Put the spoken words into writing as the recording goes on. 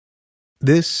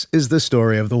This is the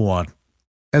story of the one.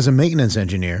 As a maintenance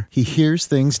engineer, he hears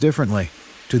things differently.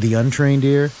 To the untrained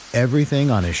ear,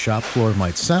 everything on his shop floor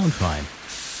might sound fine,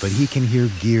 but he can hear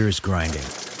gears grinding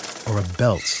or a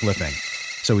belt slipping.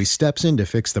 So he steps in to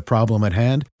fix the problem at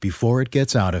hand before it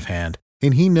gets out of hand.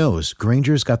 And he knows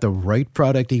Grainger's got the right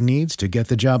product he needs to get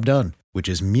the job done, which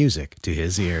is music to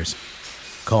his ears.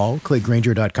 Call, click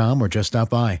Grainger.com, or just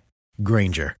stop by.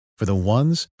 Grainger, for the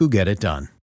ones who get it done.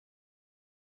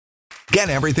 Get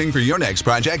everything for your next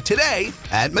project today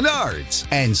at Menards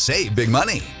and save big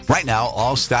money. Right now,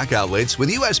 all stock outlets with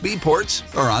USB ports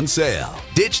are on sale.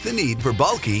 Ditch the need for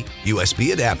bulky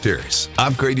USB adapters.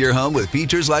 Upgrade your home with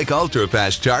features like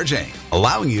ultra-fast charging,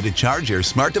 allowing you to charge your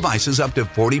smart devices up to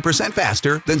 40%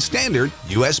 faster than standard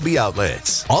USB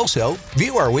outlets. Also,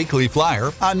 view our weekly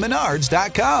flyer on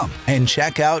Menards.com and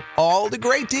check out all the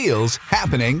great deals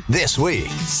happening this week.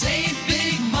 Save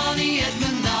big money at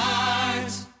Menards.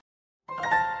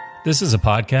 This is a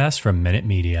podcast from Minute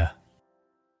Media.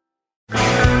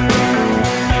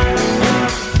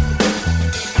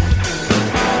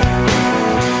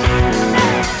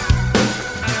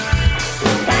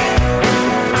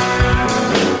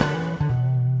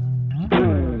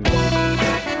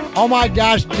 Oh my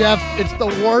gosh, Jeff, it's the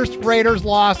worst Raiders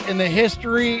loss in the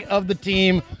history of the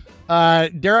team.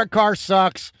 Derek Carr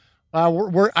sucks.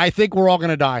 I think we're all going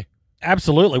to die.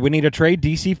 Absolutely. We need to trade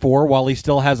DC4 while he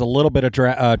still has a little bit of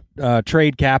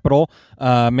trade capital,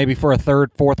 maybe for a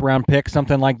third, fourth round pick,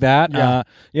 something like that.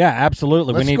 Yeah,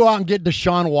 absolutely. Let's go out and get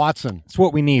Deshaun Watson. That's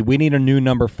what we need. We need a new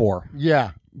number 4.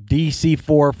 Yeah. DC4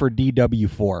 for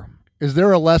DW4. Is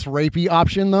there a less rapey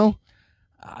option, though?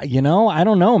 I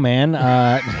don't know, man.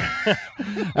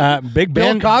 Big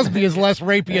Ben. Bill Cosby is less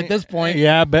rapey at this point.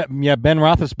 Yeah, Ben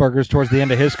Roethlisberger's towards the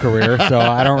end of his career, so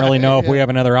I don't really know if we have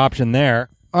another option there.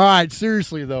 All right,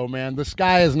 seriously, though, man, the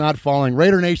sky is not falling.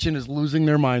 Raider Nation is losing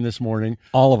their mind this morning.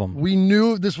 All of them. We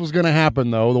knew this was going to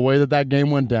happen, though, the way that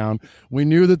game went down. We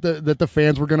knew that the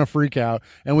fans were going to freak out,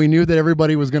 and we knew that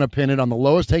everybody was going to pin it on the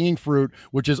lowest hanging fruit,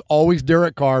 which is always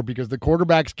Derek Carr, because the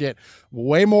quarterbacks get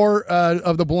way more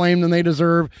of the blame than they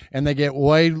deserve, and they get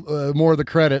way more of the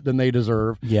credit than they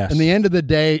deserve. Yes. In the end of the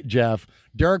day, Jeff,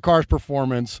 Derek Carr's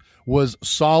performance was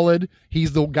solid.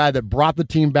 He's the guy that brought the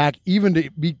team back, even to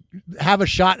have a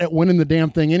shot at winning the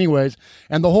damn thing anyways.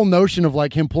 And the whole notion of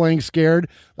like him playing scared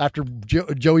after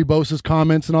Joey Bosa's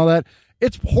comments and all that,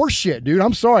 it's horseshit, dude.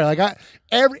 I'm sorry. Like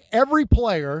every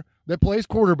player that plays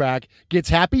quarterback gets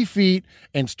happy feet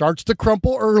and starts to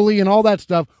crumple early and all that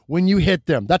stuff when you hit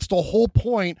them. That's the whole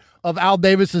point of Al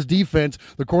Davis's defense.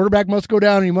 The quarterback must go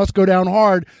down, and he must go down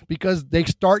hard, because they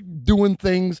start doing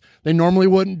things they normally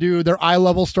wouldn't do. Their eye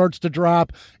level starts to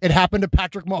drop. It happened to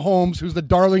Patrick Mahomes, who's the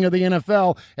darling of the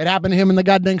NFL. It happened to him in the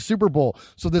goddamn Super Bowl.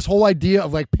 So this whole idea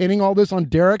of like pinning all this on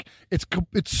Derek, it's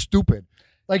stupid.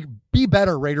 Like, be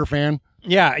better, Raider fan.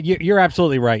 Yeah, you're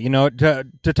absolutely right.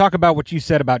 To talk about what you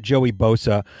said about Joey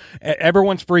Bosa,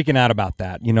 everyone's freaking out about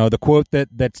that. The quote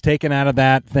that's taken out of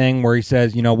that thing where he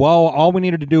says, well, all we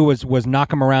needed to do was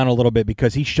knock him around a little bit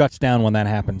because he shuts down when that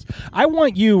happens. I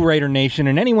want you, Raider Nation,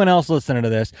 and anyone else listening to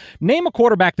this, name a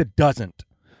quarterback that doesn't.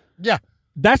 Yeah.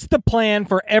 That's the plan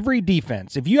for every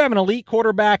defense. If you have an elite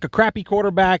quarterback, a crappy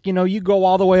quarterback, you go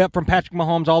all the way up from Patrick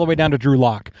Mahomes all the way down to Drew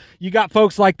Lock. You got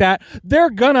folks like that. They're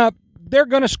gonna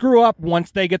screw up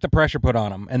once they get the pressure put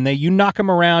on them, and you knock them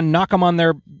around, knock them on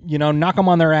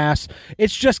their ass.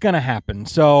 It's just gonna happen.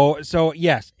 So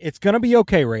yes, it's gonna be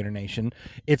okay, Raider Nation.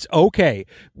 It's okay.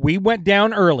 We went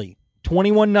down early,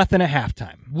 21-0 at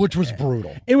halftime, which was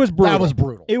brutal. It was brutal. That was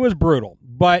brutal. It was brutal.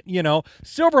 But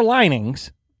silver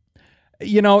linings.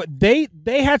 They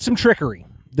had some trickery.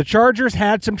 The Chargers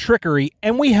had some trickery,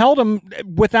 and we held them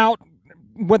without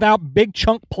big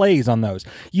chunk plays on those.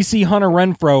 You see Hunter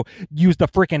Renfrow use the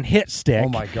freaking hit stick. Oh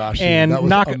my gosh, and that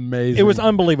was amazing. It was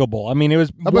unbelievable. I mean, it was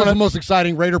the most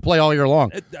exciting Raider play all year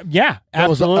long. Yeah,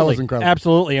 absolutely. That was incredible.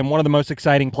 Absolutely, and one of the most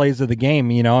exciting plays of the game.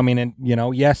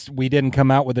 Yes, we didn't come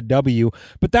out with a W,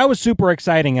 but that was super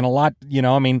exciting and a lot.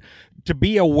 To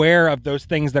be aware of those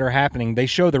things that are happening. They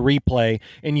show the replay,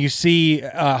 and you see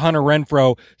Hunter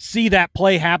Renfrow see that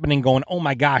play happening going, oh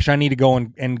my gosh, I need to go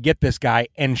and get this guy.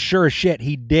 And sure as shit,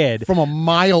 he did. From a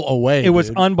mile away. It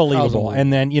was unbelievable.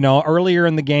 And then, earlier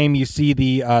in the game, you see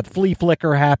the flea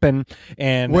flicker happen.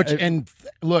 And look, and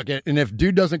if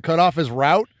dude doesn't cut off his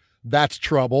route, that's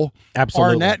trouble.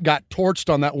 Absolutely. Arnett got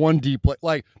torched on that one deep play.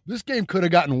 Like, this game could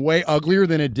have gotten way uglier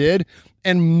than it did,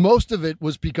 and most of it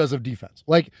was because of defense.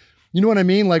 Like, you know what I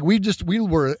mean? Like, we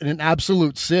were in an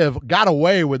absolute sieve, got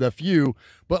away with a few,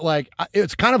 but like,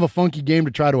 it's kind of a funky game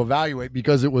to try to evaluate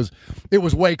because it was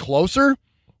way closer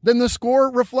than the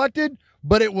score reflected,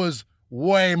 but it was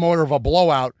way more of a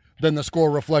blowout than the score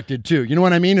reflected too. You know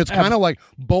what I mean? It's kind of like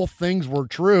both things were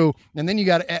true, and then you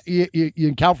got you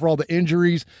account for all the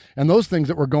injuries and those things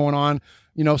that were going on.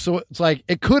 You know, so it's like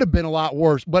it could have been a lot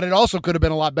worse, but it also could have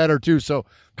been a lot better too. So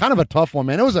kind of a tough one,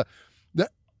 man. It was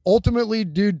ultimately,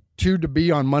 dude, to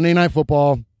be on Monday Night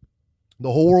Football.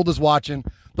 The whole world is watching.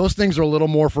 Those things are a little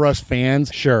more for us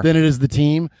fans than it is the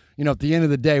team. You know, at the end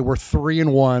of the day, we're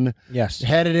 3-1. Yes.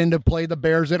 Headed in to play the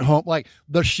Bears at home. Like,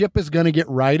 the ship is going to get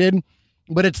righted,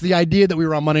 but it's the idea that we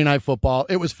were on Monday Night Football.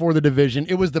 It was for the division.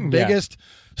 It was the biggest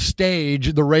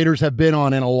stage the Raiders have been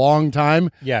on in a long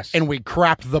time. Yes. And we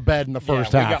crapped the bed in the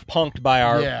first half. We got punked by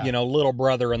our, little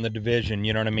brother in the division.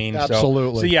 You know what I mean?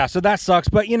 Absolutely. So that sucks.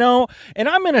 But, and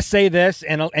I'm going to say this,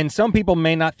 and some people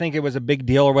may not think it was a big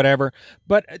deal or whatever,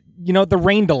 but, the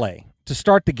rain delay to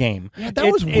start the game. Yeah,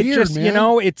 that was weird, man.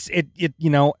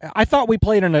 I thought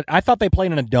they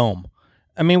played in a dome.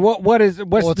 I mean, what's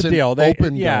the deal?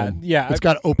 Open dome. It's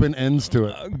got open ends to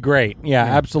it. Great. Yeah,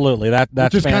 absolutely.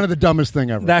 That's just kind of the dumbest thing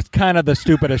ever. That's kind of the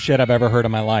stupidest shit I've ever heard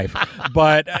in my life.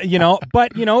 But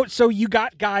so you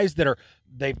got guys that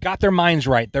they've got their minds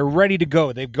right. They're ready to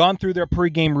go. They've gone through their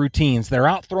pregame routines. They're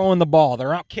out throwing the ball.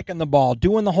 They're out kicking the ball,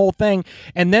 doing the whole thing.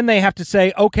 And then they have to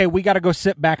say, okay, we got to go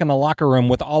sit back in the locker room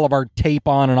with all of our tape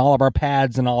on and all of our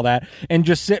pads and all that and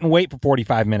just sit and wait for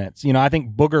 45 minutes. I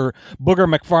think Booger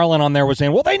McFarlane on there was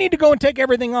saying, well, they need to go and take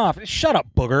everything off. Shut up,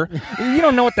 Booger. You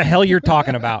don't know what the hell you're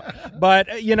talking about.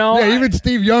 But, Yeah, even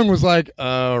Steve Young was like,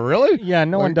 really? Yeah,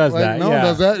 no one does that. No one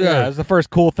does that? Yeah. It's the first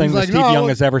cool thing that Steve Young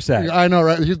has ever said. I know,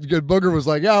 right? Booger was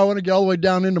like, I want to get all the way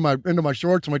down into my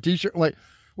shorts and my T-shirt. Like,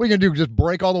 what are you gonna do? Just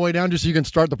break all the way down just so you can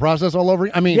start the process all over?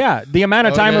 I mean, the amount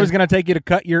of time it was gonna take you to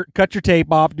cut your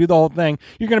tape off, do the whole thing.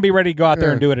 You're gonna be ready to go out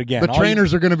there and do it again. The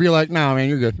trainers are gonna be like, "No, man,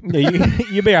 you're good.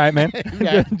 You be all right, man.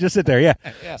 Just sit there." Yeah.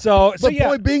 So the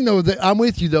point being, though, that I'm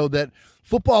with you though that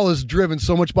football is driven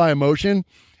so much by emotion.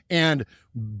 And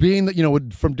being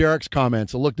that, from Derek's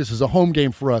comments, look, this is a home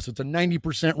game for us. It's a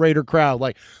 90% Raider crowd.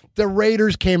 Like, the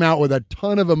Raiders came out with a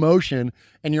ton of emotion,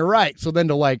 and you're right. So then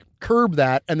to curb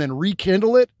that and then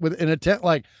rekindle it with an attempt,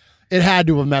 it had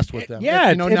to have messed with them.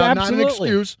 Yeah, not an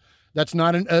excuse. That's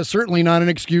not certainly not an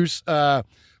excuse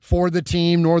for the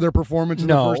team nor their performance in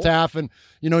the first half. And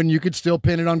and you could still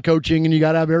pin it on coaching, and you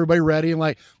got to have everybody ready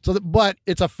but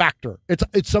it's a factor.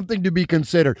 It's something to be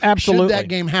considered. Absolutely. Should that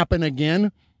game happen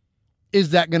again?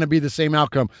 Is that going to be the same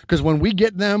outcome? Because when we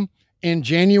get them in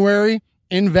January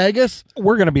in Vegas,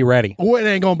 we're going to be ready. It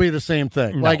ain't going to be the same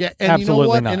thing. No, and absolutely you know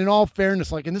what? not. And in all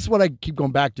fairness, and this is what I keep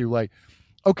going back to,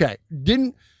 okay,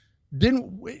 didn't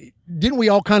we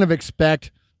all kind of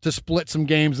expect to split some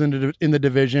games in the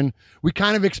division? We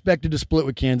kind of expected to split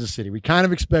with Kansas City. We kind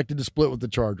of expected to split with the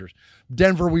Chargers.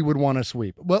 Denver, we would want to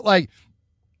sweep. But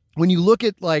when you look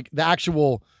at the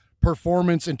actual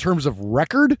performance in terms of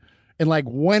record. And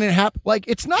when it happened,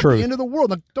 it's not the end of the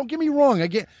world. Don't get me wrong.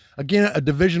 Again, a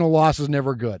divisional loss is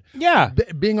never good. Yeah,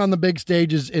 being on the big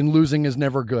stages and losing is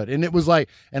never good. And it was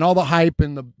and all the hype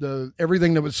and the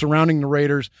everything that was surrounding the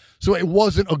Raiders. So it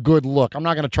wasn't a good look. I'm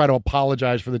not going to try to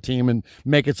apologize for the team and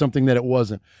make it something that it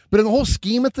wasn't. But in the whole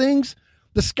scheme of things,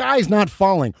 the sky's not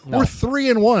falling. No. We're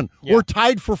 3-1. Yeah. We're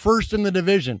tied for first in the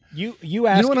division. You ask,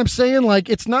 you know what I'm saying?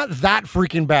 It's not that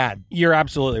freaking bad. You're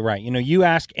absolutely right. You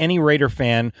ask any Raider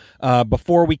fan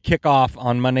before we kick off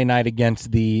on Monday night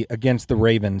against the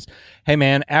Ravens, hey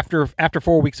man, after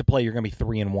 4 weeks of play, you're going to be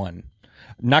 3-1.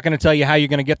 Not going to tell you how you're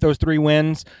going to get those 3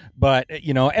 wins, but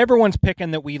everyone's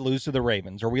picking that we lose to the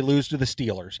Ravens or we lose to the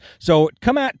Steelers. So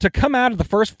to come out of the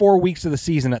first 4 weeks of the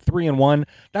season at 3-1,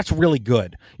 that's really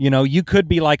good. You could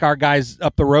be like our guys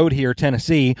up the road here,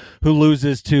 Tennessee, who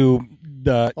loses to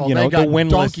the winless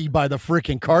donkey by the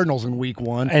freaking Cardinals in week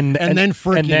 1, and then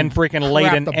freaking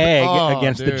laid an egg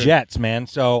against the Jets, man.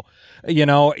 So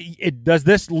does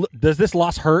this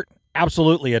loss hurt?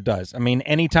 Absolutely, it does. I mean,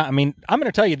 anytime. I mean, I'm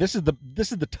going to tell you, this is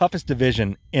the toughest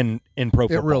division in pro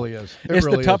football. It really is. It's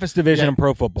the toughest division in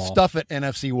pro football. Stuff at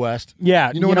NFC West.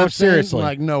 Yeah, you know what I'm seriously.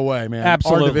 saying? No way, man.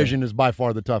 Absolutely, our division is by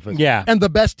far the toughest. Yeah, and the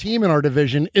best team in our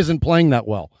division isn't playing that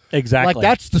well. Exactly.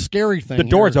 That's the scary thing. The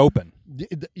door's open.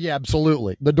 Yeah,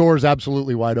 absolutely. The door is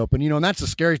absolutely wide open. And that's the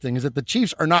scary thing is that the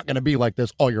Chiefs are not going to be like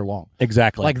this all year long.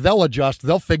 Exactly. They'll adjust.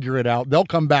 They'll figure it out. They'll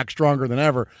come back stronger than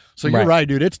ever. So you're right,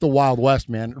 dude. It's the Wild West,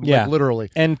 man. Yeah. Literally.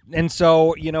 And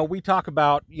so, we talk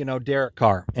about, Derek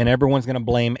Carr, and everyone's going to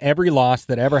blame every loss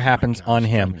that ever happens on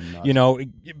him.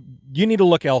 You need to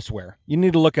look elsewhere. You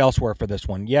need to look elsewhere for this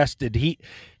one. Yes,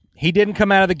 He didn't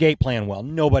come out of the gate playing well.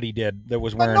 Nobody did that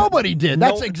was wearing. Nobody did.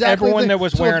 That's exactly everyone the thing. that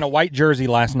was So wearing a white jersey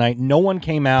last night. No one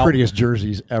came out. Prettiest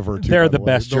jerseys ever. Too, They're by the way.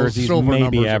 best Those jerseys silver maybe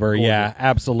numbers are ever. gorgeous. Yeah,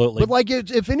 absolutely. But like,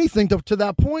 if anything, to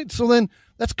that point, so then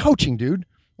that's coaching, dude.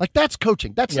 Like that's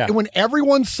coaching. That's when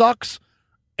everyone sucks,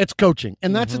 it's coaching,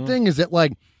 and that's the thing is that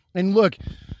like, and look.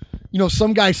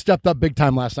 Some guys stepped up big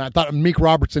time last night. I thought Meek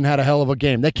Robertson had a hell of a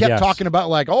game. They kept talking about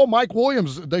like, oh, Mike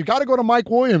Williams, they got to go to Mike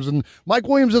Williams, and Mike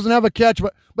Williams doesn't have a catch,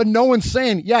 but no one's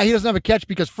saying, yeah, he doesn't have a catch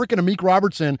because freaking Meek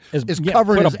Robertson is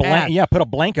covering his ass. Yeah, put a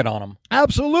blanket on him.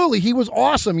 Absolutely. He was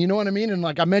awesome. You know what I mean? And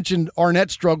like I mentioned Arnett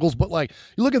struggles, but like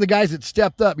you look at the guys that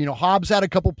stepped up. Hobbs had a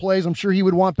couple plays I'm sure he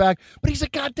would want back, but he's a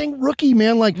goddamn rookie,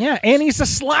 man. Like and he's a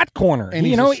slot corner. And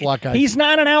he's a slot guy. He's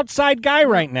not an outside guy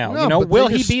right now. No, will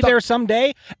he be there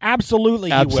someday? Absolutely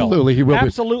he will. Absolutely he will.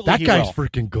 Absolutely that he guy's will.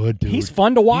 freaking good, dude. He's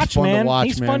fun to watch, man.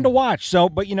 He's fun to watch. So,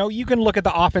 but you can look at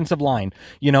the offensive line.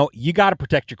 You got to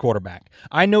protect your quarterback.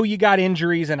 I know you got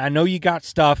injuries and I know you got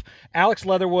stuff. Alex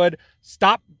Leatherwood,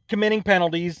 stop committing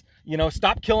penalties.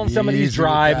 Stop killing some of these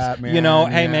drives. That,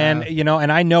 man. Hey man,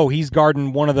 and I know he's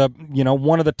guarding one of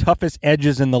the toughest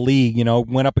edges in the league.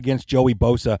 Went up against Joey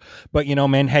Bosa, but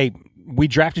man, hey, we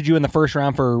drafted you in the first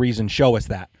round for a reason. Show us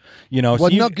that.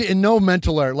 No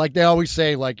mental error. Like they always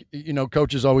say,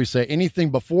 coaches always say,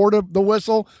 anything before the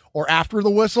whistle or after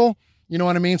the whistle. You know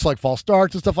what I mean? It's like false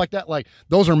starts and stuff like that. Like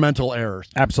those are mental errors.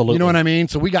 Absolutely. You know what I mean?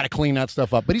 So we got to clean that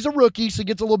stuff up. But he's a rookie, so he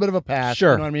gets a little bit of a pass.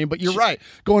 Sure. You know what I mean? But you're right.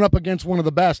 Going up against one of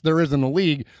the best there is in the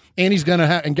league, and he's going to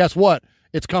have, and guess what?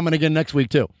 It's coming again next week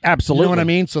too. Absolutely. You know what I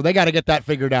mean? So they got to get that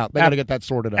figured out. They got to get that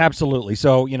sorted out. Absolutely.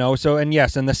 So, and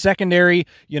yes, in the secondary,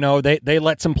 they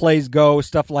let some plays go,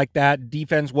 stuff like that.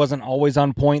 Defense wasn't always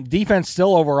on point. Defense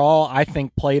still overall, I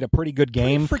think, played a pretty good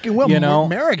game. Pretty freaking well.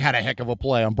 Merrick had a heck of a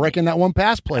play on breaking that one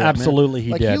pass play. Absolutely,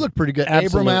 he did. He looked pretty good.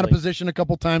 Absolutely. Abram out of position a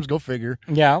couple times. Go figure.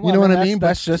 Yeah. Well, what I mean?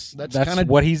 That's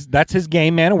his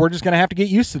game, man, and we're just going to have to get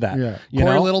used to that. Yeah.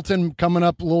 Corey Littleton coming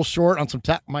up a little short on some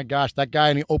my gosh, that guy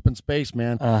in the open space, man.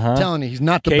 I'm telling you, he's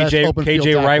not the best open field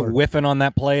KJ tackler. Wright whiffing on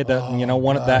that play,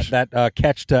 that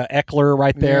catch to Eckler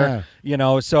right there.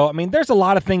 Yeah. So I mean, there's a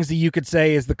lot of things that you could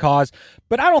say is the cause,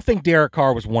 but I don't think Derek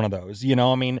Carr was one of those.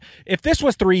 I mean, if this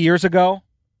was 3 years ago,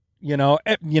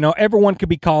 everyone could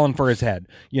be calling for his head,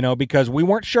 because we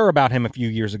weren't sure about him a few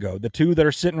years ago. The two that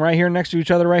are sitting right here next to each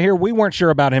other right here, we weren't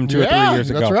sure about him 2 or 3 years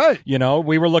ago. That's right.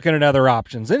 We were looking at other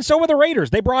options. And so were the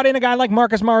Raiders. They brought in a guy like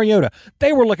Marcus Mariota.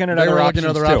 They were looking at other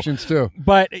options too.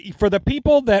 But for the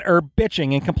people that are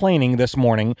bitching and complaining this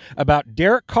morning about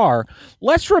Derek Carr,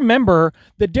 let's remember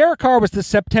that Derek Carr was the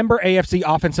September AFC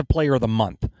Offensive Player of the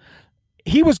Month.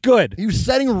 He was good. He was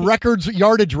setting records,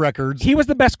 yardage records. He was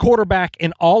the best quarterback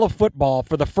in all of football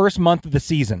for the first month of the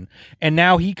season. And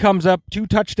now he comes up 2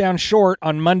 touchdowns short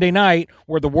on Monday night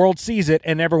where the world sees it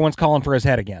and everyone's calling for his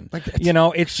head again.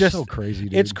 It's just so crazy,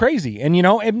 dude. It's crazy. And,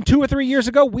 and 2 or 3 years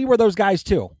ago, we were those guys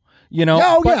too.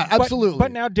 Absolutely.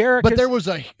 But now Derek. But there was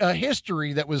a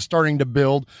history that was starting to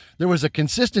build. There was a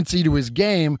consistency to his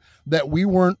game that we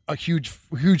weren't a huge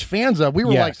fans of. We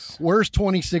were like, "Where's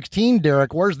 2016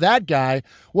 Derek? Where's that guy?"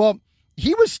 Well,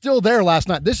 he was still there last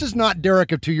night. This is not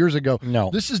Derek of 2 years ago. No,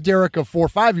 this is Derek of 4 or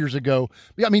 5 years ago.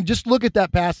 I mean, just look at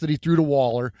that pass that he threw to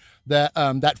Waller. That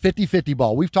 50-50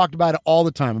 ball. We've talked about it all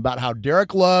the time about how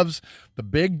Derek loves the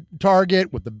big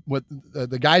target with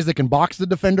the guys that can box the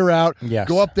defender out. Yes.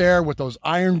 Go up there with those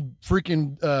iron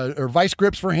freaking or vice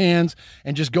grips for hands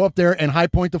and just go up there and high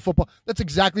point the football. That's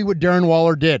exactly what Darren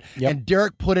Waller did. Yep. And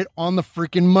Derek put it on the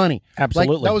freaking money.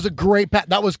 Absolutely. That was a great pass.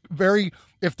 That was very,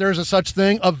 if there's a such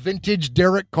thing, a vintage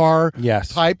Derek Carr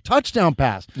type touchdown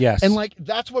pass. Yes. And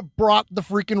that's what brought the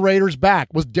freaking Raiders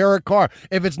back was Derek Carr.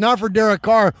 If it's not for Derek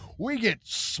Carr, we get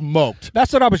smoked.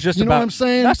 That's what I was just You know what I'm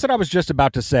saying? That's what I was just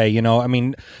about to say. I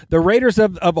mean, the Raiders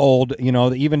of old,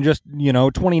 even just,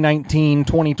 2019,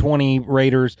 2020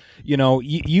 Raiders,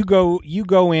 you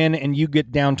go in and you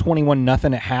get down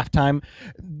 21-0 at halftime.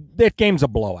 That game's a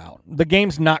blowout. The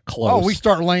game's not close. Oh, we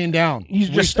start laying down. You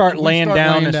just start laying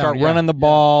down and start running the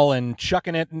ball and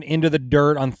chucking it into the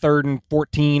dirt on 3rd and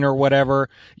 14 or whatever,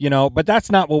 but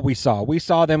that's not what we saw. We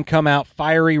saw them come out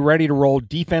fiery, ready to roll,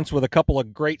 defense with a couple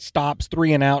of great stops,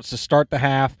 3 and outs to start the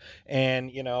half,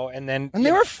 and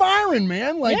they were firing,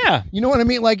 man. You know what I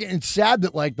mean? It's sad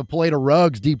that the play to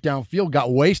Ruggs deep downfield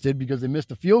got wasted because they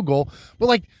missed a field goal,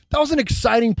 but that was an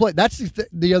exciting play. That's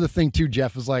the other thing too,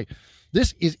 Jeff, is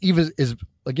this is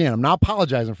again, I'm not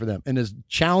apologizing for them. And as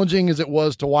challenging as it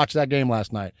was to watch that game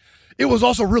last night, it was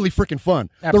also really freaking fun.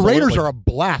 Absolutely. The Raiders are a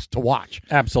blast to watch.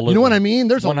 Absolutely. You know what I mean?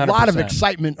 There's a 100%. lot of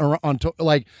excitement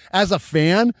as a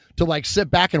fan to sit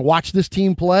back and watch this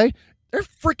team play. they're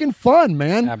freaking fun,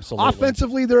 man. Absolutely.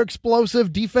 Offensively, they're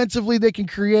explosive. Defensively, they can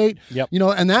create. Yep.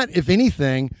 And that, if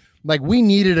anything, like we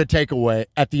needed a takeaway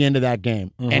at the end of that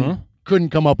game and couldn't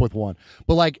come up with one.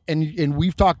 But like, and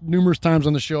we've talked numerous times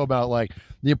on the show about like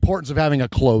the importance of having a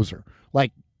closer.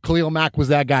 Like Khalil Mack was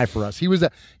that guy for us. He was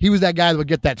that guy that would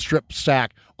get that strip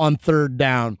sack on third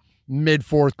down, mid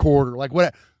fourth quarter. Like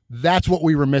what? That's what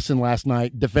we were missing last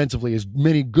night defensively. As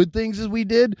many good things as we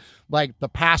did, like the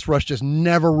pass rush just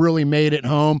never really made it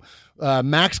home.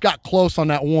 Max got close on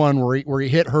that one where he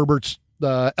hit Herbert's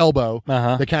elbow.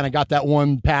 They kind of got that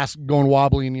one pass going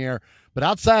wobbly in the air. But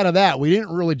outside of that, we didn't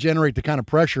really generate the kind of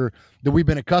pressure that we've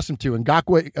been accustomed to. And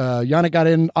Yannick got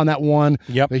in on that one.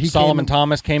 Yep. Solomon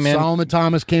Thomas came in. Solomon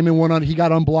Thomas came in one on. He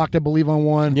got unblocked, I believe, on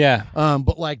one. Yeah.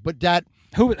 But that.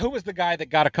 Who was the guy that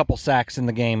got a couple sacks in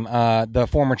the game? The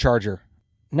former Charger,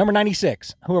 number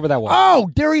 96, whoever that was.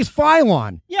 Oh, Darius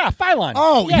Philon. Yeah, Philon.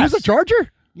 Oh, yes. He was a Charger?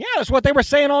 Yeah, that's what they were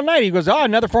saying all night. He goes,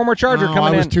 another former Charger coming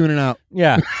in. I was tuning out.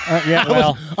 Yeah, yeah.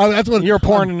 Well, that's what you're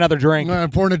pouring another drink.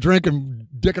 I'm pouring a drink and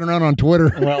dicking around on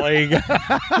Twitter. Well, there you go.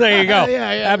 There you go.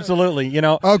 Yeah. Absolutely.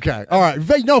 Okay. All right.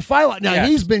 No, Philon. Now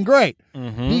he's been great.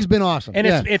 He's been awesome. And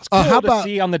it's cool to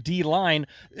see on the D line.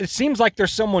 It seems like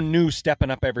there's someone new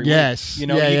stepping up every week. Yes. You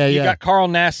got Carl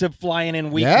Nassib flying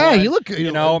in week one. Yeah, he looked.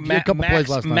 You know, a couple plays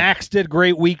last night. Max did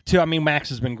great week 2. I mean, Max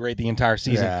has been great the entire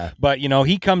season. Yeah. But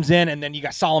he comes in, and then you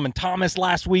got Solomon Thomas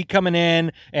last week coming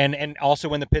in, and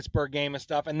also in the Pittsburgh game and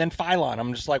stuff, and then Philon.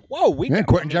 I'm just like, whoa,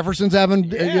 Quentin Jefferson's having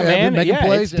making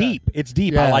plays. It's deep. It's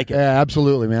deep. I like it. Yeah,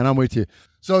 absolutely, man. I'm with you.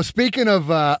 So speaking of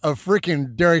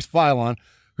freaking Darius Philon,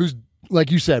 who's, like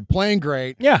you said, playing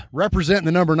great. Yeah. Representing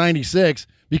the number 96,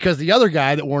 because the other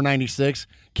guy that wore 96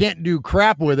 can't do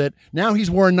crap with it. Now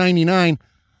he's wearing 99.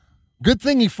 Good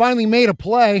thing he finally made a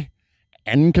play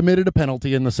and committed a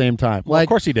penalty in the same time. Well, of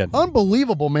course he did.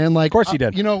 Unbelievable, man. Like, of course he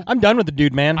did. I'm done with the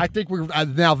dude, man. I think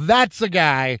now that's a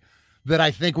guy that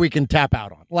I think we can tap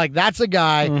out on. Like, that's a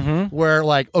guy where,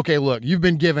 like, okay, look, you've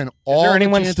been given all the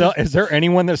chances. Is there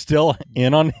anyone that's still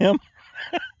in on him?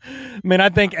 I mean, I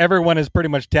think everyone is pretty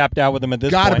much tapped out with him at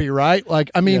this point. Gotta be, right?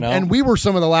 Like, I mean, and we were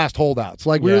some of the last holdouts.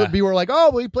 Like, we were like,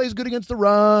 oh, well, he plays good against the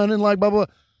run and like, blah, blah.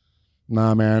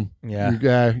 Nah, man.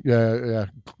 Yeah.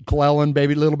 Clellan,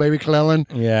 little baby Clellan.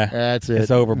 Yeah. That's it.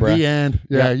 It's over, bro. The end.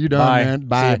 Yeah, you done, bye. man.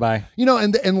 Bye. See you,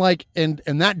 bye.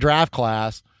 And that draft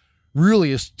class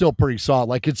really is still pretty solid.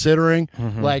 Like, considering,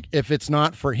 like, if it's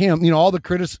not for him, all the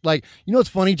critics, like, what's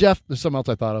funny, Jeff? There's something else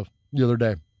I thought of the other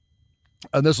day.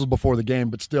 And this was before the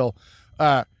game, but still.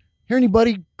 Hear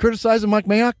anybody criticizing Mike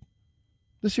Mayock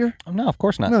this year? No, of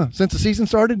course not. No, since the season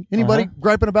started? Anybody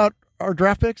griping about our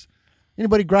draft picks?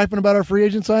 Anybody griping about our free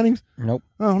agent signings? Nope.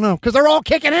 Oh, no, because they're all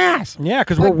kicking ass. Yeah,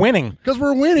 because we're winning. Because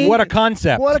we're winning. What a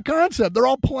concept. What a concept. They're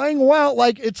all playing well.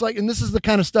 Like, it's like, and this is the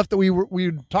kind of stuff that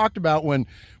we talked about when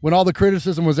all the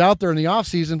criticism was out there in the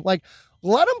offseason. Like,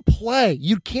 let them play.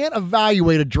 You can't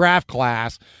evaluate a draft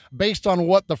class based on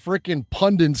what the freaking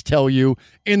pundits tell you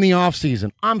in the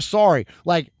offseason. I'm sorry.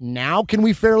 Like, now can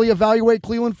we fairly evaluate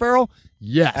Clelin Ferrell?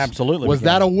 Yes. Absolutely. Was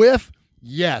that a whiff?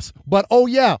 Yes. But, oh,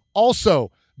 yeah,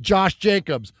 also Josh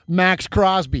Jacobs, Max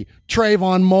Crosby,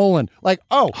 Trayvon Mullen,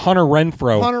 Hunter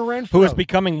Renfrow, who is who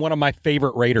becoming one of my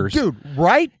favorite Raiders. Dude,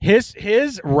 right?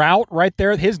 His route right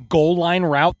there, his goal line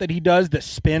route that he does that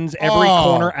spins every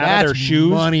corner out of their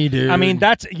shoes. Money, dude. I mean,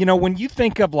 that's, when you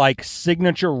think of like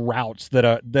signature routes that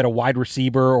a wide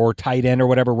receiver or tight end or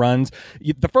whatever runs,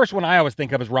 the first one I always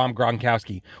think of is Ron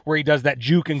Gronkowski, where he does that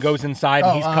juke and goes inside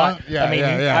and he's caught.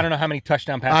 I don't know how many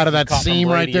touchdown passes out of that seam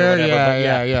right there.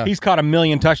 Yeah. He's caught a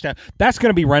million touchdowns. That's going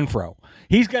to be Renfrow.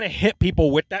 He's going to hit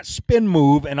people with that spin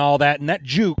move and all that and that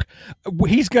juke.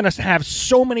 He's going to have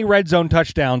so many red zone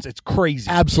touchdowns. It's crazy.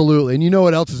 Absolutely. And you know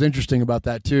what else is interesting about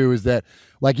that too is that,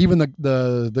 like, even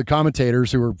the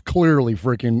commentators who are clearly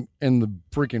freaking in the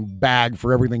freaking bag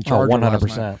for everything Charger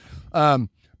 100%.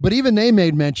 But even they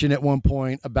made mention at one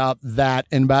point about that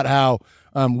and about how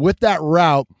with that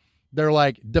route, they're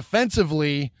like,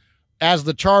 defensively, as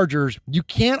the Chargers, you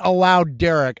can't allow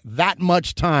Derek that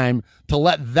much time to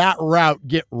let that route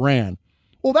get ran.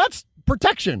 Well, that's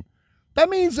protection. That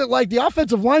means that, like, the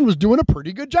offensive line was doing a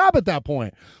pretty good job at that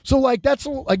point. So, like, that's,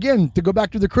 again, to go back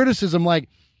to the criticism, like,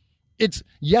 it's,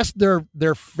 yes,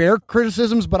 they're fair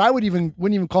criticisms, but I wouldn't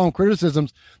even call them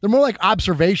criticisms. They're more like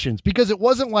observations, because it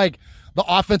wasn't like the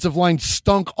offensive line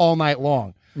stunk all night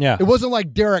long. Yeah. It wasn't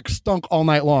like Derek stunk all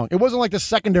night long. It wasn't like the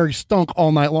secondary stunk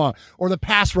all night long or the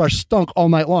pass rush stunk all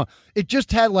night long. It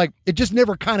just had it just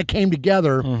never kind of came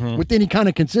together with any kind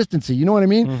of consistency. You know what I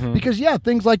mean? Because, yeah,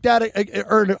 things like that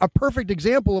are a perfect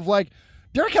example of, like,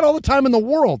 Derek had all the time in the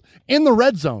world in the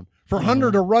red zone for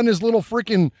Hunter to run his little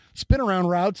freaking spin around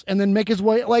routes and then make his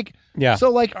way Yeah. So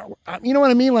you know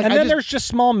what I mean? Like, And then there's just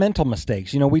small mental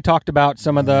mistakes. We talked about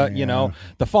some of the,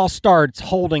 the false starts,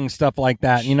 holding, stuff like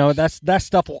that. That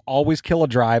stuff will always kill a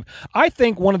drive. I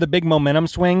think one of the big momentum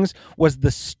swings was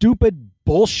the stupid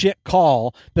bullshit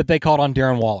call that they called on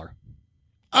Darren Waller.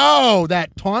 Oh,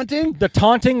 that taunting? The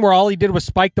taunting where all he did was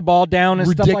spike the ball down and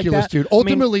Ridiculous, stuff like that. dude.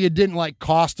 Ultimately, it didn't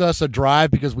cost us a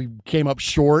drive because we came up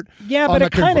short. Yeah, but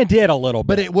it kind of did a little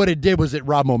bit. But what it did was it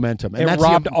robbed momentum. And It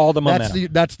robbed all the momentum.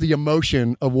 That's the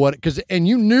emotion of what and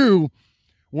you knew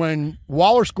when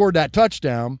Waller scored that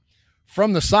touchdown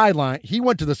from the sideline, he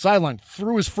went to the sideline,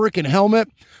 threw his freaking helmet,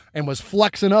 and was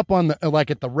flexing up on the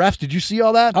at the refs. Did you see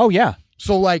all that? Oh yeah.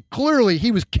 So clearly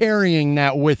he was carrying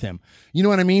that with him. You know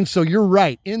what I mean? So you're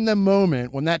right. In the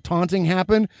moment when that taunting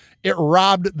happened, it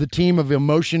robbed the team of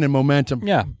emotion and momentum.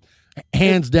 Yeah.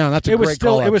 Hands down. That's a great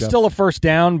call. It was still a first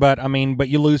down, but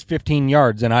you lose 15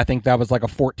 yards, and I think that was like a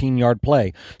 14-yard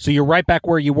play. So you're right back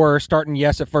where you were, starting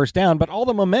at first down, but all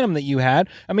the momentum that you had,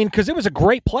 because it was a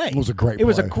great play. It was a great It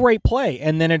was a great play,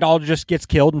 and then it all just gets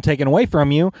killed and taken away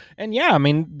from you.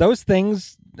 And those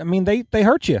things, they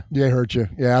hurt you. They hurt you.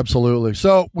 Yeah, absolutely.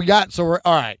 So we're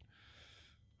all right.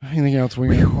 Anything else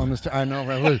we on this? I know.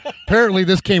 Right? Apparently,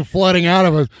 this came flooding out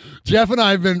of us. Jeff and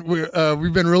I have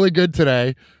we've been really good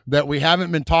today. That we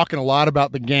haven't been talking a lot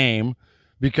about the game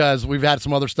because we've had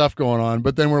some other stuff going on.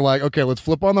 But then we're like, okay, let's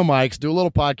flip on the mics, do a little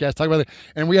podcast, talk about it,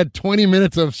 and we had 20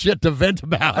 minutes of shit to vent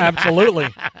about. Absolutely,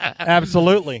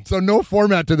 absolutely. So no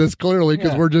format to this clearly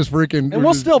because we're just freaking. And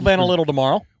we'll still vent a little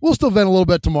tomorrow. We'll still vent a little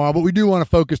bit tomorrow, but we do want to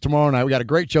focus tomorrow night. We got a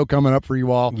great show coming up for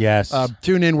you all. Yes.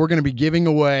 Tune in. We're going to be giving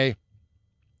away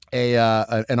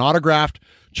an autographed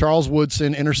Charles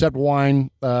Woodson Intercept wine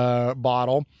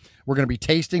bottle. We're going to be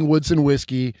tasting Woodson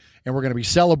whiskey, and we're going to be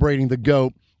celebrating the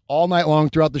GOAT all night long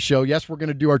throughout the show. Yes, we're going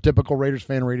to do our typical Raiders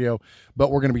fan radio,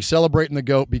 but we're going to be celebrating the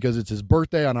GOAT because it's his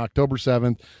birthday on October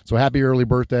 7th. So happy early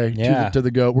birthday to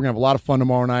the GOAT. We're going to have a lot of fun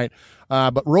tomorrow night.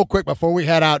 But real quick, before we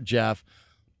head out, Jeff,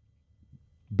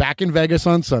 back in Vegas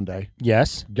on Sunday.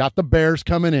 Yes. Got the Bears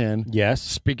coming in. Yes.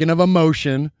 Speaking of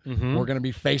emotion, Mm-hmm. we're going to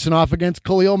be facing off against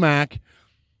Khalil Mack.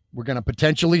 We're going to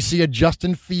potentially see a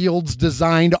Justin Fields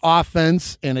designed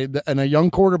offense and a young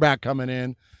quarterback coming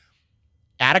in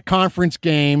at a conference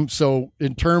game. So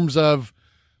in terms of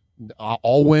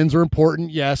all wins are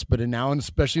important, yes, but now, and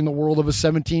especially in the world of a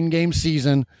 17-game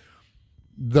season,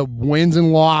 the wins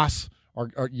and loss are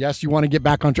yes, you want to get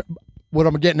back on track. What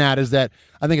I'm getting at is that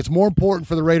I think it's more important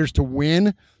for the Raiders to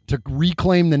win, to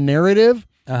reclaim the narrative,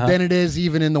 than it is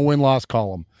even in the win-loss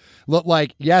column. Look,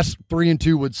 yes,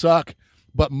 3-2 would suck,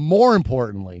 but more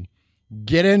importantly,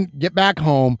 get back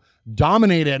home,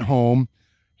 dominate at home,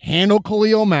 handle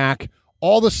Khalil Mack.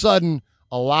 All of a sudden,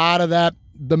 a lot of that,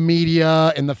 the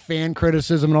media and the fan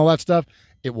criticism and all that stuff,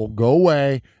 it will go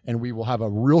away, and we will have a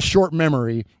real short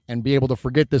memory and be able to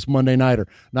forget this Monday Nighter.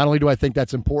 Not only do I think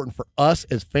that's important for us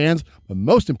as fans, but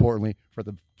most importantly for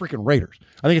the freaking Raiders.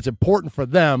 I think it's important for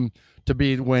them to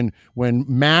be when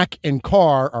Mack and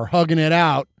Carr are hugging it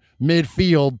out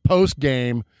midfield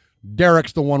post-game,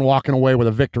 Derek's the one walking away with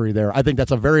a victory there. I think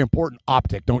that's a very important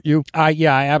optic, don't you?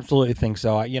 Yeah, I absolutely think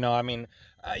so. I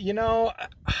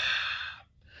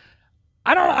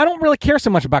don't really care so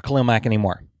much about Khalil Mack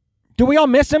anymore. Do we all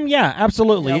miss him? Yeah,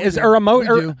 absolutely.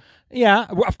 Yeah, yeah,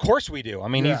 of course we do.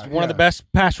 He's one of the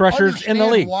best pass rushers in the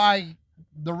league. Why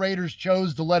the Raiders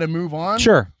chose to let him move on?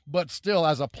 Sure. But still,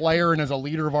 as a player and as a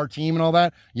leader of our team and all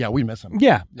that, yeah, we miss him.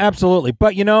 Yeah, absolutely.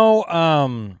 But we've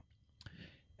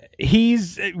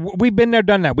been there,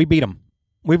 done that. We beat him.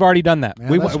 We've already done that. Yeah,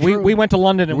 we went to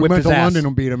London and whipped his ass. London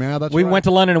and beat him. Yeah, that's we right. went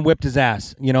to London and whipped his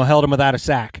ass. Held him without a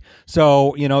sack.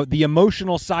 So the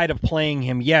emotional side of playing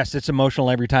him, yes, it's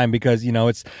emotional every time because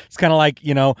it's kind of like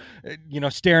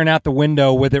staring out the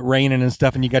window with it raining and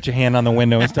stuff, and you got your hand on the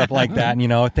window and stuff like that,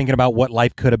 and thinking about what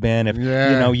life could have been if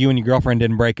you and your girlfriend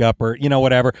didn't break up or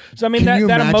whatever. So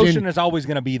that emotion is always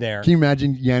going to be there. Can you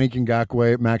imagine Yannick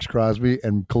Ngakoue, Max Crosby,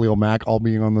 and Khalil Mack all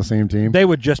being on the same team? They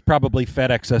would just probably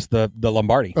FedEx us the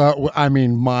Lombardi.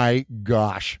 My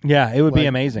gosh. Yeah, it would be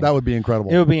amazing. That would be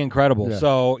incredible. It would be incredible. Yeah.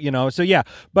 So yeah.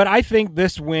 But I think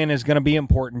this win is going to be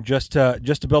important just to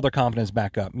build their confidence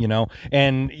back up,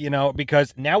 and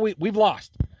because now we've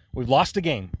lost. We've lost a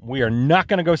game. We are not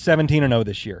going to go 17-0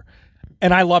 this year.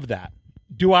 And I love that.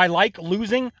 Do I like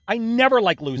losing? I never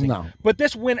like losing. No. But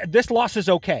this loss is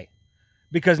okay.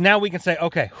 Because now we can say,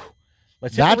 okay,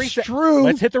 let's hit the reset. True.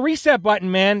 Let's hit the reset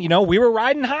button, man. We were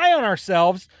riding high on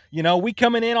ourselves. We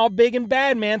coming in all big and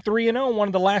bad, man. 3-0, one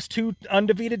of the last two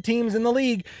undefeated teams in the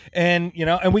league, and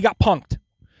and we got punked,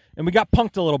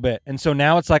 a little bit. And so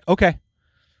now it's like, okay,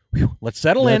 let's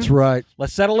settle in. That's right.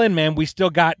 Let's settle in, man. We still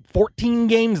got 14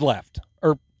 games left,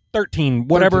 or 13,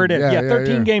 whatever 13, it is. yeah,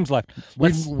 13 games left.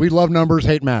 We love numbers,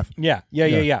 hate math. Yeah.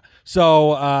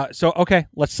 So okay,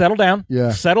 let's settle down.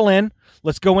 Yeah. Settle in.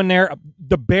 Let's go in there.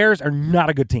 The Bears are not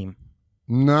a good team.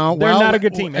 No, They're not a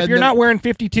good team. If you're not wearing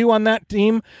 52 on that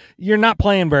team, you're not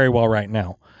playing very well right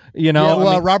now. You know. Yeah, well,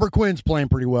 I mean, Robert Quinn's playing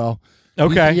pretty well.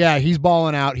 okay. He's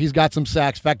balling out. He's got some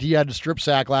sacks. In fact, he had a strip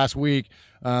sack last week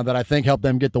that I think helped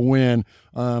them get the win.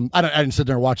 I didn't sit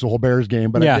there and watch the whole Bears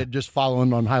game, but I did just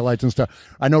following on highlights and stuff.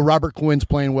 I know Robert Quinn's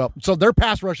playing well, so their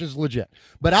pass rush is legit.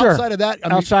 But outside of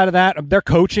that, their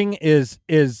coaching is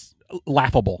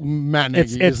laughable. Matt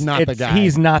Nagy is not the guy.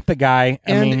 He's not the guy.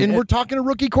 And we're talking a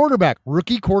rookie quarterback.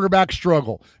 Rookie quarterback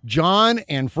struggle. John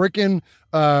and frickin'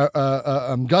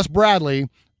 Gus Bradley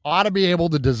ought to be able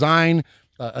to design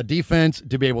a defense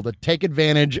to be able to take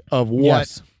advantage of what.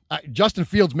 Yes. Justin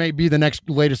Fields may be the next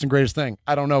latest and greatest thing.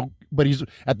 I don't know, but he's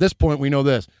at this point we know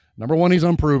this. Number one, he's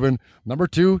unproven. Number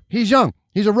two, he's young.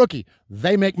 He's a rookie.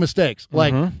 They make mistakes.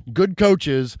 Like good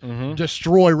coaches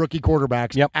destroy rookie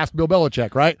quarterbacks. Yep. Ask Bill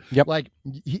Belichick, right? Yep. Like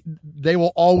they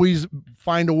will always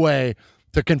find a way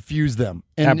to confuse them.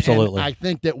 Absolutely. And I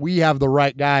think that we have the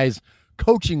right guys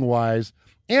coaching wise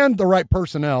and the right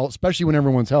personnel, especially when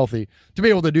everyone's healthy, to be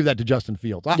able to do that to Justin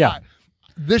Fields.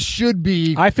 This should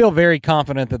be. I feel very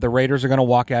confident that the Raiders are going to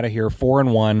walk out of here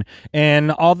 4-1, and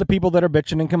all the people that are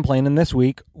bitching and complaining this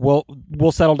week will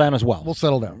settle down as well. We'll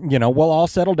settle down. You know, we'll all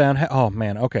settle down. Oh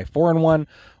man, okay, 4-1,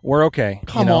 we're okay.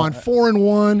 Come on,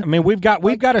 4-1. I mean,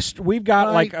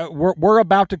 we're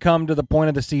about to come to the point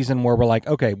of the season where we're like,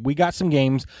 okay, we got some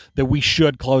games that we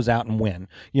should close out and win.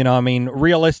 You know, I mean,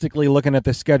 realistically, looking at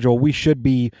the schedule, we should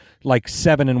be like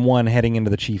 7-1 heading into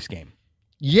the Chiefs game.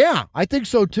 Yeah, I think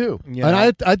so too. You know?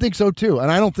 And I think so too.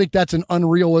 And I don't think that's an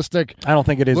unrealistic I don't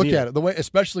think it is look either. at it. The way,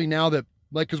 especially now that,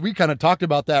 like, because we kind of talked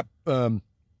about that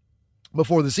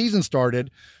before the season started,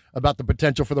 about the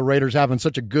potential for the Raiders having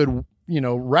such a good,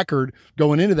 record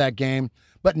going into that game.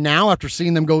 But now, after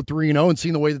seeing them go 3-0 and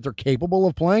seeing the way that they're capable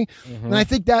of playing, and I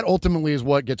think that ultimately is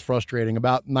what gets frustrating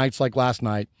about nights like last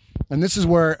night. And this is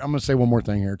where I'm going to say one more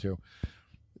thing here too.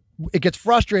 It gets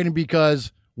frustrating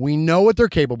because we know what they're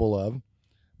capable of.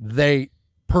 They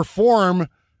perform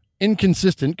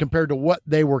inconsistent compared to what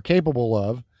they were capable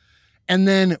of. And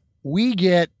then we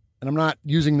get, and I'm not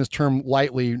using this term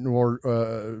lightly nor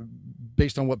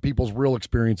based on what people's real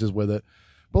experiences with it,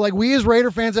 but like we as Raider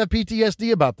fans have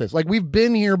PTSD about this. Like we've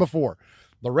been here before.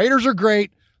 The Raiders are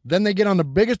great. Then they get on the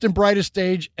biggest and brightest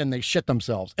stage and they shit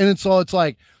themselves. And so it's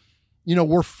like,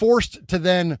 we're forced to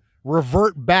then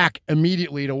revert back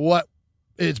immediately to what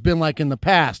it's been like in the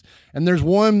past. And there's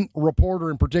one reporter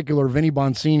in particular, Vinny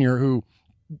Bonsignor, who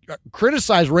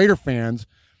criticized Raider fans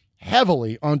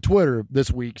heavily on Twitter this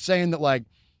week, saying that, like,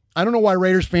 I don't know why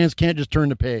Raiders fans can't just turn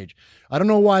the page. I don't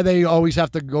know why they always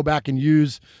have to go back and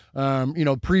use,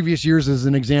 previous years as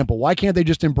an example. Why can't they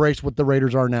just embrace what the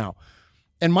Raiders are now?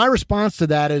 And my response to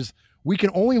that is we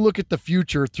can only look at the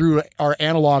future through our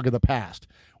analog of the past.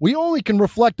 We only can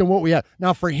reflect on what we have.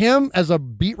 Now, for him as a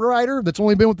beat writer that's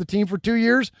only been with the team for 2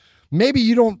 years, maybe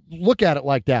you don't look at it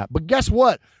like that. But guess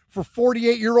what? For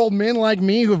 48-year-old men like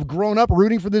me who have grown up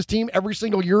rooting for this team every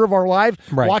single year of our life,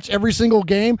 watch every single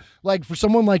game, like for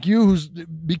someone like you who's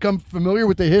become familiar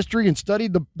with the history and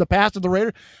studied the past of the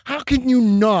Raiders, how can you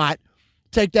not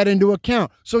take that into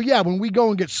account? So, yeah, when we go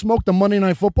and get smoked on Monday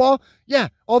Night Football, yeah,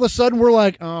 all of a sudden we're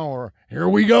like, oh, here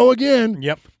we go again.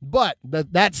 Yep. But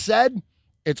that said,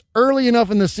 it's early enough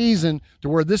in the season to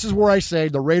where this is where I say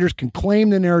the Raiders can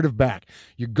claim the narrative back.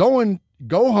 You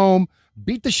go home,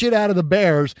 beat the shit out of the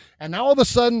Bears, and now all of a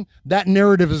sudden that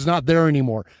narrative is not there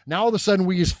anymore. Now all of a sudden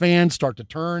we as fans start to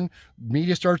turn,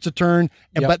 media starts to turn,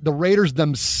 but the Raiders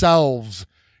themselves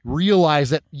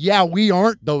realize that, yeah, we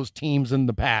aren't those teams in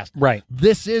the past. Right.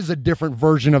 This is a different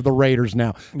version of the Raiders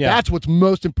now. Yeah. That's what's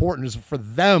most important, is for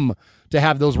them to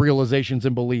have those realizations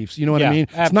and beliefs. You know what I mean?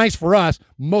 It's nice for us,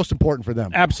 most important for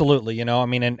them. Absolutely.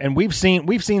 And we've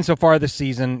seen so far this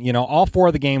season, all 4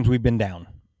 of the games we've been down.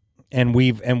 And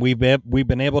we've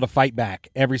been able to fight back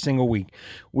every single week.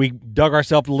 We dug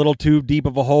ourselves a little too deep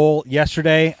of a hole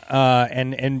yesterday,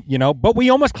 but we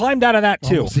almost climbed out of that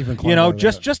too.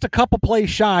 Just a couple plays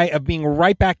shy of being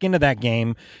right back into that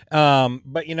game.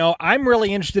 But I'm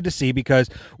really interested to see, because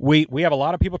we have a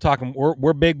lot of people talking.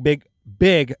 We're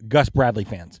big Gus Bradley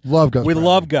fans. Love Gus. We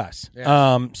love Gus.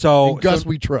 Yeah. So in Gus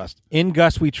we trust. In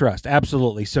Gus we trust.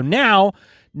 Absolutely. So now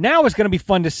it's going to be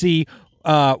fun to see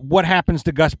what happens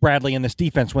to Gus Bradley in this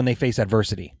defense when they face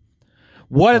adversity.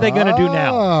 What are they going to do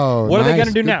now? What are they going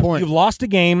to do now? Point. You've lost a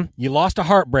game. You lost a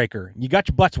heartbreaker. You got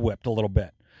your butts whipped a little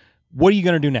bit. What are you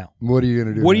going to do now? What are you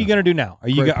going to do? What are you going to do now? Are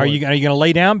you going to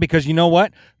lay down? Because you know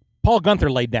what? Paul Gunther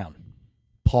laid down.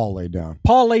 Paul laid down.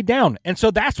 Paul laid down. And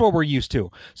so that's what we're used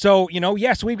to. So,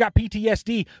 yes, we've got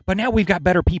PTSD, but now we've got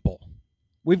better people.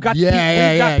 We've got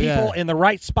people in the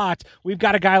right spots. We've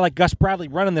got a guy like Gus Bradley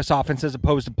running this offense as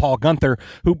opposed to Paul Gunther,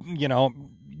 who,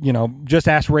 just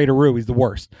ask Raider Rue. He's the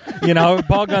worst.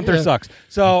 Paul Gunther sucks.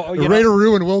 So Raider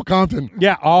Rue and Will Compton.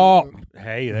 Yeah. Oh,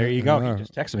 hey, there you go. He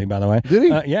just texted me, by the way. Did he?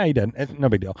 Yeah, he did. It's no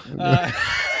big deal.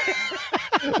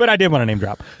 But I did want to name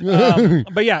drop.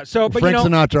 But yeah. So, but Frank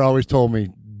Sinatra always told me,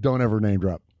 don't ever name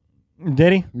drop.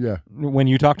 Did he? Yeah. When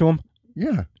you talk to him?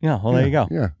 Yeah. Yeah. Well, there you go.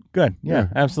 Yeah. Good. Yeah.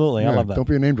 Absolutely. I love that. Don't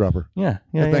be a name dropper. Yeah.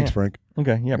 Thanks, Frank.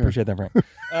 Okay. Yeah. Appreciate that, Frank.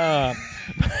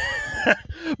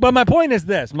 But my point is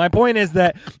this. My point is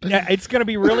that it's going to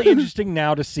be really interesting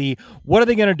now to see what are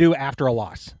they going to do after a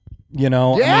loss.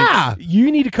 Yeah.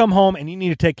 You need to come home and you need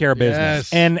to take care of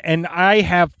business. Yes. And I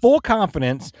have full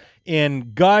confidence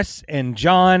in Gus and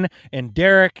John and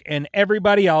Derek and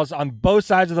everybody else on both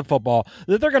sides of the football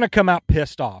that they're going to come out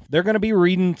pissed off. They're going to be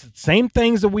reading the same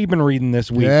things that we've been reading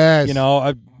this week. Yes.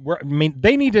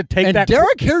 They need to take that. And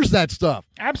Derek hears that stuff.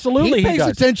 Absolutely, he pays does.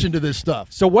 attention to this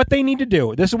stuff. So what they need to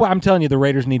do, this is what I'm telling you the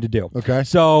Raiders need to do. Okay.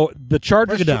 So the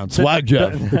Chargers. Break it down. Swag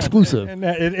Jeff. Exclusive.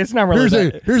 It's not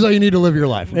really. Here's how you need to live your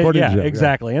life. According to Jeff.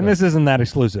 Exactly. And this isn't that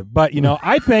exclusive. But,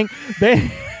 I think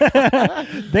they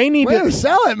they need to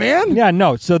sell it, man. Yeah,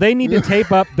 no. So they need to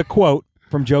tape up the quote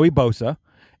from Joey Bosa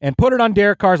and put it on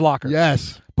Derek Carr's locker.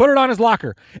 Yes. Put it on his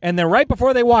locker. And then right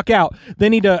before they walk out, they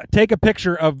need to take a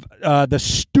picture of the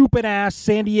stupid-ass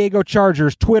San Diego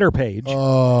Chargers Twitter page.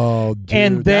 Oh, dude.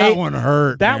 And that one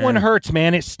hurt. That one hurts,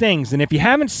 man. It stings. And if you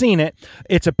haven't seen it,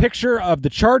 it's a picture of the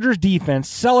Chargers defense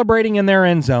celebrating in their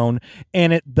end zone,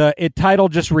 and it title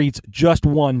just reads, "Just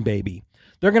one, baby."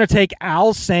 They're going to take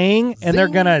Al's saying, and they're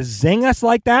going to zing us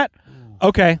like that?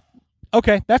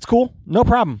 Okay, that's cool. No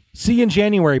problem. See you in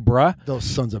January, bruh. Those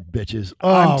sons of bitches.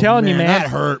 I'm telling you, man. That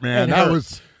hurt, man.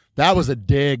 That was a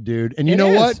dig, dude. And you know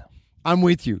what? I'm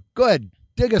with you. Go ahead.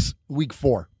 Dig us week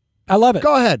 4. I love it.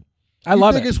 Go ahead. I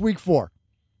love dig us week 4.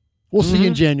 We'll see you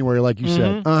in January, like you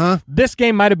said. Uh-huh. This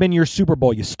game might have been your Super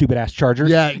Bowl, you stupid-ass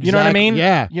Chargers. Yeah, exactly. You know what I mean?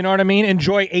 Yeah. You know what I mean?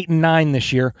 Enjoy 8 and 9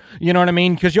 this year. You know what I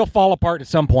mean? Because you'll fall apart at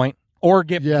some point. Or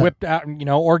get whipped out,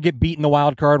 or get beat in the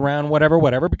wild card round, whatever,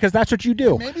 because that's what you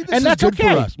do. Maybe this and is that's good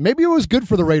okay. for us. Maybe it was good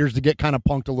for the Raiders to get kind of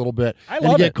punked a little bit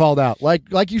and get called out.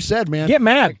 Like you said, man. Get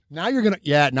mad. Now you're going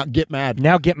to, now get mad.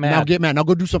 Now get mad. Now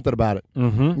go do something about it.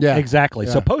 Mm-hmm. Yeah. Exactly.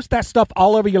 Yeah. So post that stuff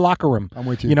all over your locker room. I'm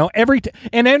with you.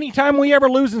 And anytime we ever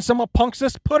lose and someone punks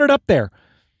us, put it up there.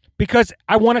 Because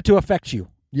I want it to affect you.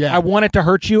 Yeah. I want it to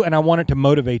hurt you, and I want it to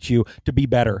motivate you to be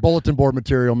better. Bulletin board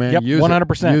material, man. Yep, use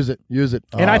 100%. Use it.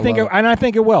 And I think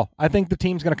it will. I think the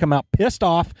team's going to come out pissed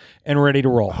off and ready to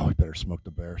roll. Oh, we better smoke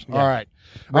the Bears. Yeah. All right.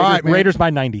 Raiders by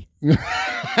 90.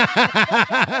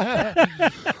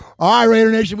 All right,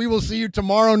 Raider Nation, we will see you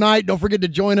tomorrow night. Don't forget to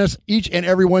join us each and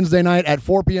every Wednesday night at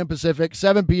 4 p.m. Pacific,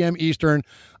 7 p.m. Eastern.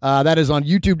 That is on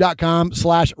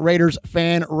youtube.com/Raiders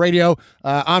Fan Radio.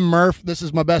 I'm Murph. This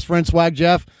is my best friend, Swag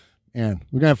Jeff. And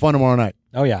we're going to have fun tomorrow night.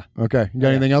 Oh, yeah. Okay. You got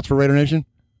anything else for Raider Nation?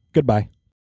 Goodbye.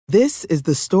 This is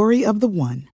the story of the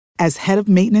one. As head of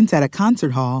maintenance at a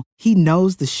concert hall, he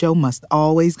knows the show must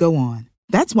always go on.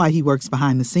 That's why he works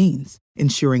behind the scenes,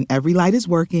 ensuring every light is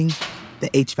working, the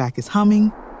HVAC is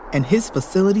humming, and his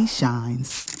facility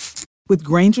shines. With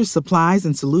Grainger's supplies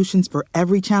and solutions for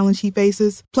every challenge he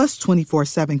faces, plus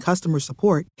 24/7 customer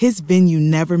support, his venue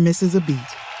never misses a beat.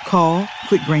 Call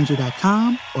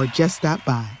quickgrainger.com or just stop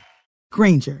by.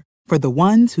 Grainger, for the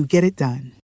ones who get it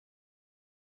done.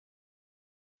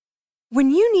 When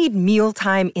you need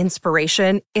mealtime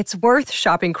inspiration, it's worth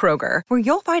shopping Kroger, where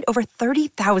you'll find over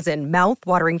 30,000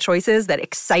 mouth-watering choices that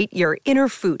excite your inner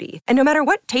foodie. And no matter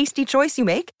what tasty choice you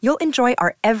make, you'll enjoy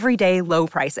our everyday low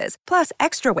prices, plus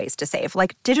extra ways to save,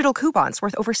 like digital coupons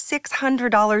worth over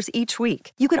 $600 each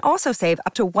week. You can also save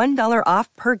up to $1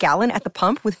 off per gallon at the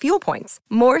pump with fuel points.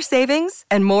 More savings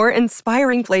and more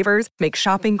inspiring flavors make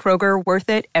shopping Kroger worth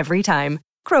it every time.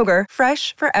 Kroger,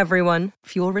 fresh for everyone.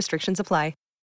 Fuel restrictions apply.